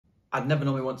I'd never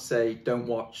normally want to say don't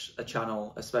watch a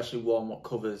channel, especially one what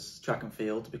covers track and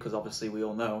field, because obviously we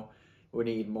all know we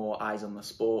need more eyes on the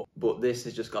sport. But this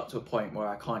has just got to a point where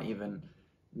I can't even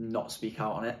not speak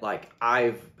out on it. Like,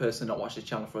 I've personally not watched this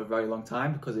channel for a very long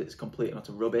time because it's complete and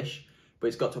utter rubbish. But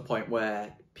it's got to a point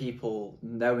where people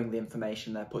knowing the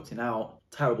information they're putting out,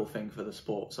 terrible thing for the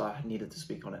sport, so I needed to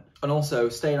speak on it. And also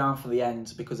stay around for the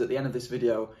end, because at the end of this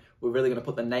video, we're really going to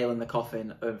put the nail in the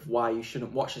coffin of why you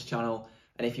shouldn't watch this channel.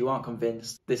 And if you aren't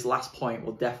convinced, this last point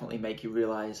will definitely make you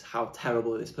realise how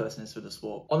terrible this person is for the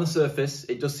sport. On the surface,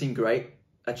 it does seem great.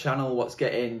 A channel what's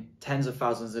getting tens of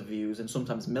thousands of views and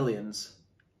sometimes millions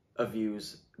of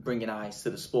views, bringing eyes to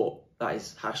the sport. That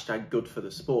is hashtag good for the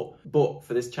sport. But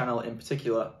for this channel in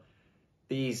particular,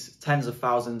 these tens of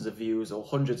thousands of views or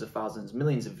hundreds of thousands,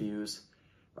 millions of views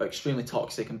are extremely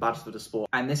toxic and bad for the sport.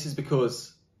 And this is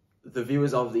because the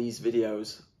viewers of these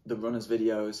videos, the runners'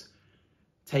 videos,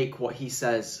 take what he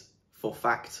says for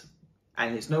fact.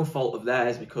 And it's no fault of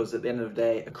theirs, because at the end of the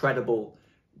day, a credible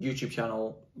YouTube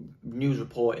channel, news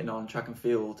reporting on track and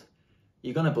field,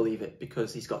 you're going to believe it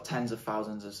because he's got tens of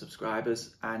thousands of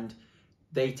subscribers, and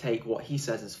they take what he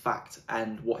says as fact.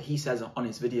 And what he says on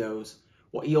his videos,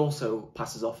 what he also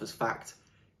passes off as fact,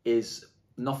 is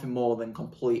nothing more than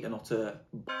complete and utter,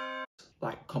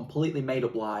 like, completely made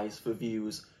up lies for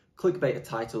views, clickbaited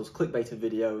titles, clickbaited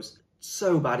videos,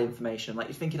 so bad information. Like,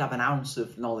 you think he'd have an ounce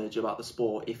of knowledge about the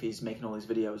sport if he's making all these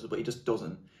videos, but he just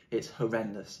doesn't. It's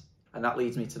horrendous. And that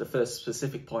leads me to the first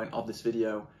specific point of this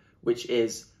video, which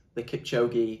is the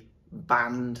Kipchoge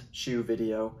banned shoe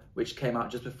video, which came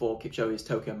out just before Kipchoge's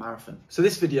Tokyo Marathon. So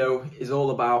this video is all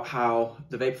about how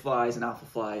the Vaporflies and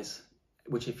Alphaflies,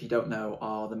 which, if you don't know,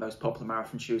 are the most popular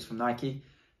marathon shoes from Nike,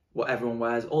 what everyone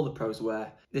wears, all the pros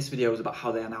wear. This video is about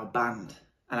how they are now banned.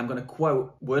 And I'm going to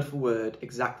quote word for word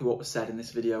exactly what was said in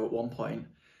this video at one point,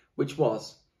 which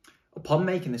was, "Upon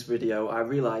making this video, I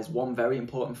realised one very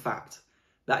important fact.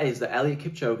 That is that Eliud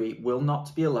Kipchoge will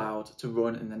not be allowed to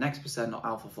run in the next percent of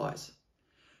Alphaflies."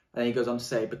 And then he goes on to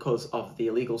say, because of the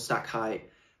illegal stack height,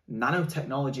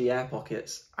 nanotechnology air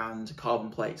pockets, and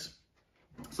carbon plates.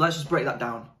 So let's just break that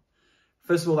down.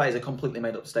 First of all, that is a completely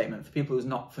made up statement. For people who's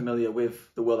not familiar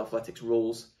with the World Athletics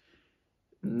rules,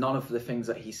 none of the things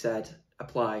that he said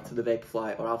apply to the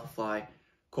Vaporfly or Alphafly,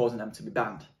 causing them to be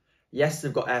banned. Yes,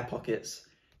 they've got air pockets.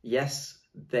 Yes,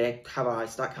 they have a high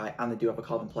stack height, and they do have a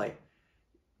carbon plate.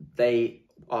 They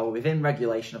are within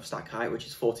regulation of stack height, which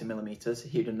is 40 millimeters.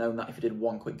 You'd have known that if you did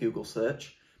one quick Google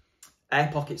search. Air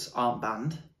pockets aren't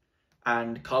banned,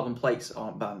 and carbon plates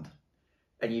aren't banned.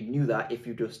 And you knew that if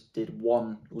you just did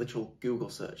one literal Google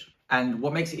search. And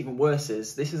what makes it even worse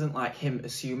is, this isn't like him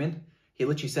assuming. He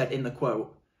literally said in the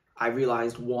quote, "I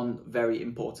realised one very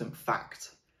important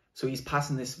fact." So he's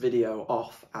passing this video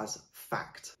off as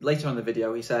fact. Later on in the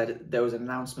video, he said there was an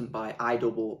announcement by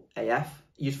IAAF.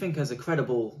 You'd think, as a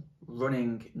credible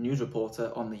running news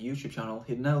reporter on the YouTube channel,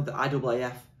 he'd know that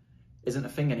IAAF isn't a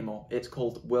thing anymore. It's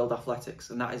called World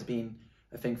Athletics, and that has been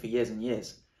a thing for years and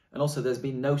years. And also, there's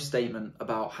been no statement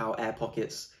about how air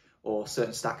pockets or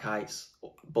certain stack heights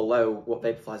below what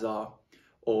Vaporflies are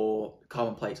or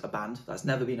carbon plates are banned. That's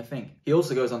never been a thing. He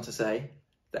also goes on to say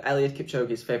that Eliud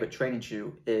Kipchoge's favourite training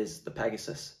shoe is the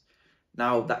Pegasus.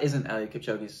 Now, that isn't Eliud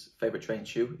Kipchoge's favourite training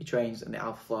shoe. He trains in the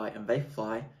Alphafly and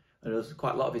Vaporfly, and does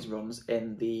quite a lot of his runs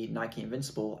in the Nike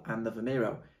Invincible and the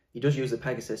Vomero. He does use the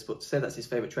Pegasus, but to say that's his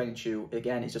favourite training shoe,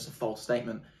 again, is just a false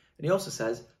statement. And he also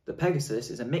says the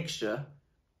Pegasus is a mixture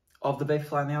of the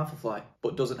Vaporfly and the Alphafly,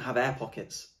 but doesn't have air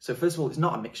pockets. So first of all, it's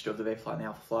not a mixture of the Vaporfly and the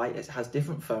Alphafly. It has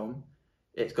different foam,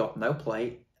 it's got no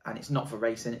plate, and it's not for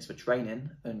racing, it's for training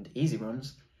and easy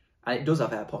runs, and it does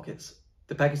have air pockets.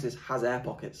 The Pegasus has air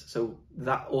pockets, so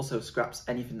that also scraps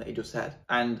anything that he just said.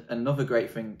 And another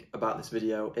great thing about this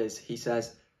video is he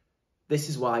says, this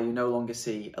is why you no longer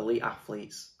see elite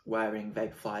athletes wearing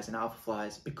Vaporflies and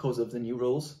Alphaflies, because of the new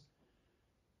rules.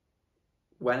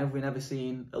 When have we never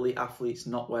seen elite athletes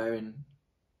not wearing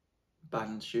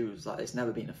banned shoes? Like, it's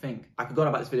never been a thing. I could go on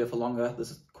about this video for longer.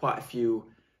 There's quite a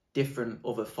few different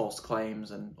other false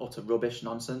claims and utter rubbish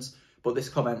nonsense, but this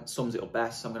comment sums it up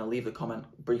best. So I'm going to leave the comment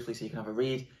briefly so you can have a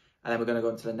read, and then we're going to go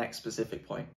into the next specific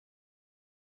point.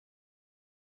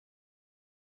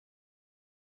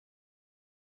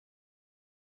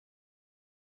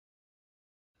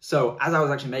 So as I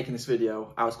was actually making this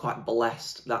video, I was quite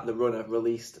blessed that the runner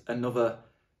released another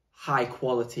high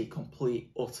quality,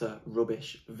 complete, utter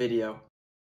rubbish video.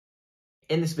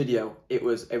 In this video, it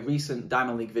was a recent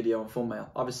Diamond League video and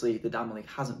thumbnail. Obviously, the Diamond League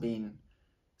hasn't been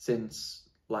since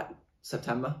like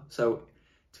September. So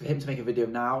for him to make a video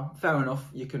now, fair enough,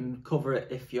 you can cover it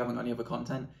if you haven't got any other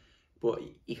content. but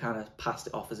he kind of passed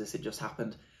it off as if it just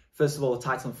happened. First of all, the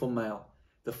title and thumbnail.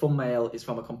 The thumbnail is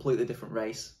from a completely different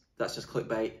race. That's just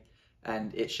clickbait,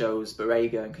 and it shows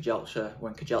Bekele and Kipchoge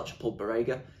when Kipchoge pulled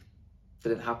Bekele.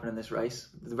 Didn't happen in this race.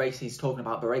 The race he's talking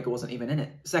about, Bekele wasn't even in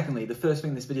it. Secondly, the first thing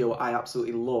in this video I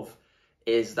absolutely love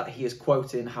is that he is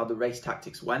quoting how the race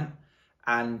tactics went,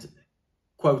 and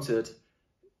quoted,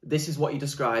 "This is what you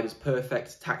describe as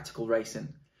perfect tactical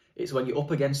racing. It's when you're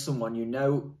up against someone you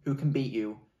know who can beat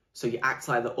you, so you act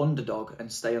like the underdog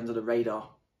and stay under the radar."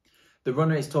 The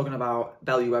runner is talking about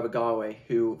Eliud Kipchoge,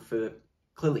 who, for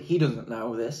clearly he doesn't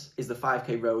know this, is the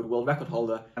 5k road world record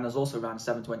holder and has also ran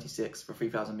 7:26 for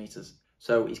 3,000 meters.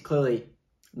 So he's clearly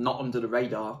not under the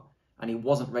radar, and he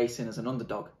wasn't racing as an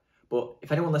underdog. But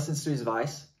if anyone listens to his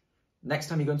advice, next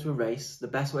time you go into a race, the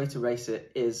best way to race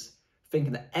it is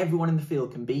thinking that everyone in the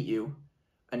field can beat you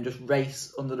and just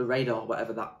race under the radar,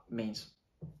 whatever that means.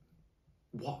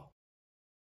 What?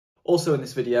 Also in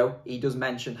this video, he does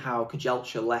mention how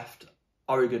Kipchoge left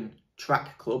Oregon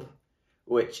Track Club,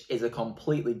 which is a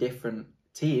completely different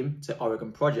team to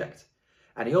Oregon Project.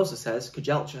 And he also says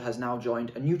Kipchoge has now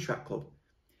joined a new track club.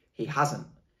 He hasn't.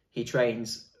 He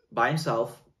trains by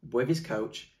himself with his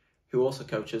coach, who also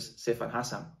coaches Sif and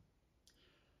Hassan.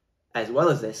 As well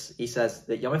as this, he says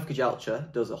that Eliud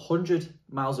Kipchoge does 100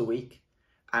 miles a week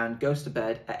and goes to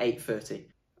bed at 8:30.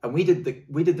 And we did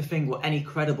the thing what any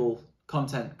credible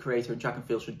content creator in track and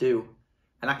field should do,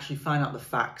 and actually find out the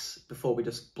facts before we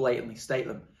just blatantly state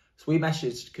them. So we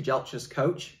messaged Kipchoge's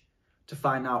coach to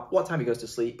find out what time he goes to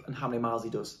sleep and how many miles he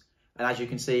does. And as you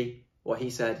can see, what he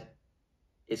said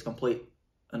is complete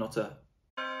and utter.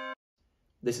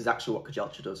 This is actually what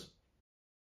Kipchoge does.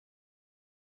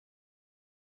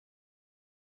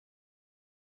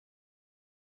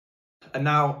 And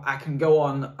now I can go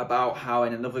on about how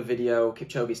in another video,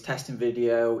 Kipchoge's testing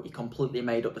video, he completely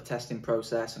made up the testing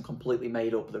process and completely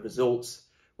made up the results,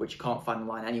 which you can't find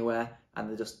online anywhere, and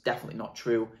they're just definitely not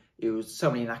true. It was so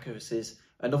many inaccuracies.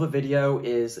 Another video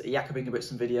is a Jakob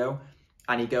Ingebrigtsen video,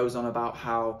 and he goes on about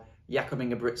how Jakob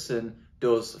Ingebrigtsen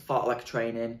does fartlek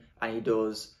training, and he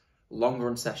does long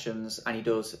run sessions, and he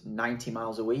does 90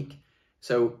 miles a week.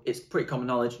 So it's pretty common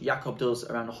knowledge, Jakob does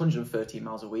around 113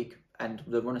 miles a week, and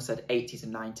the runner said 80 to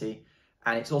 90.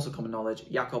 And it's also common knowledge,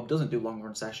 Jakob doesn't do long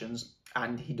run sessions,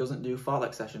 and he doesn't do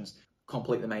fartlek sessions.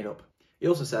 Completely made up. He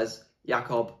also says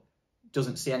Jakob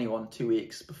doesn't see anyone 2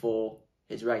 weeks before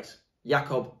his race.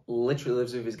 Jakob literally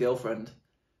lives with his girlfriend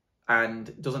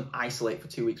and doesn't isolate for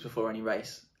 2 weeks before any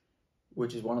race,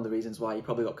 which is one of the reasons why he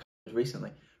probably got COVID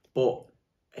recently. But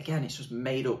again, it's just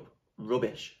made up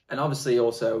rubbish. And obviously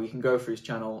also you can go through his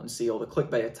channel and see all the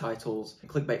clickbait titles and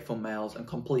clickbait thumbnails and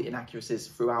complete inaccuracies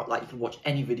throughout. Like, you can watch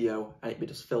any video and it'd be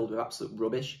just filled with absolute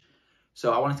rubbish.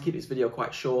 So I wanted to keep this video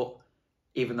quite short,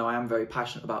 even though I am very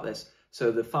passionate about this.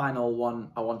 So the final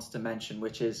one I wanted to mention,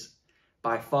 which is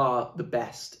by far the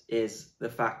best, is the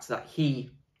fact that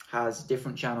he has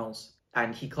different channels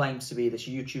and he claims to be this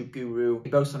YouTube guru. He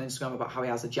boasts on Instagram about how he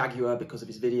has a Jaguar because of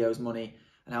his videos money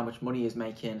and how much money he's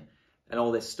making and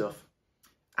all this stuff.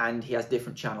 And he has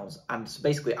different channels. And so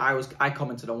basically I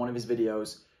commented on one of his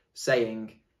videos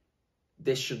saying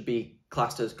this should be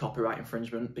classed as copyright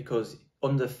infringement, because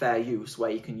under fair use, where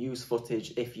you can use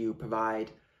footage if you provide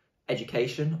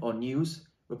education or news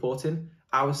reporting,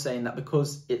 I was saying that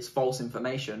because it's false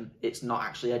information, it's not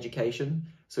actually education,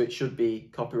 so it should be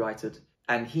copyrighted.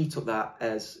 And he took that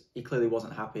as he clearly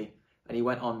wasn't happy, and he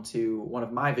went on to one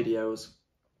of my videos,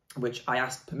 which I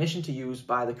asked permission to use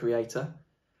by the creator.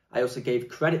 I also gave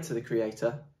credit to the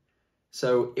creator,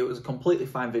 so it was a completely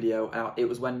fine video. It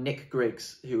was when Nick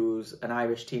Griggs, who's an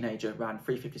Irish teenager, ran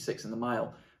 3:56 in the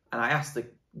mile, and I asked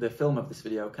the film of this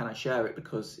video, can I share it,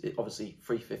 because obviously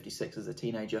 3:56 as a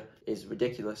teenager is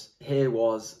ridiculous. Here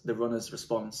was the runner's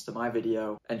response to my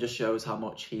video, and just shows how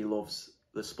much he loves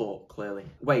the sport, clearly.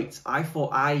 Wait, I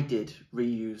thought I did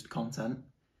reused content.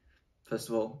 First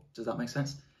of all, does that make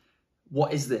sense?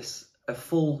 What is this? A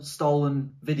full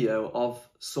stolen video of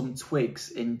some twigs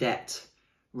in debt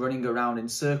running around in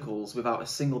circles without a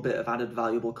single bit of added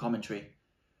valuable commentary.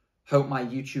 Hope my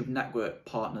YouTube network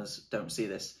partners don't see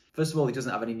this. First of all, he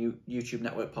doesn't have any new YouTube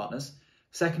network partners.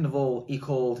 Second of all, he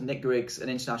called Nick Griggs, an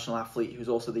international athlete who's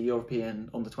also the European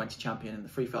under-20 champion in the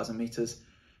 3,000 meters,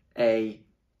 a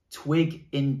twig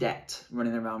in debt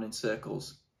running around in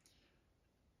circles.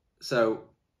 So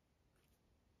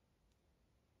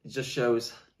it just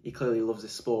shows he clearly loves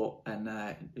this sport and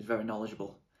is very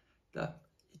knowledgeable.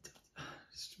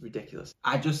 It's ridiculous.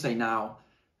 I just say now,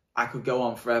 I could go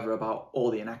on forever about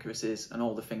all the inaccuracies and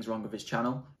all the things wrong with his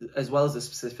channel, as well as the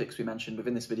specifics we mentioned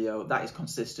within this video. That is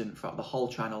consistent throughout the whole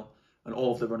channel and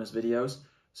all of the runners' videos.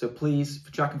 So please,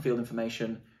 for track and field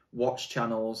information, watch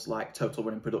channels like Total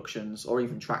Running Productions or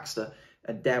even Trackstaa,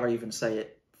 and dare I even say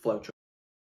it, Flotrack.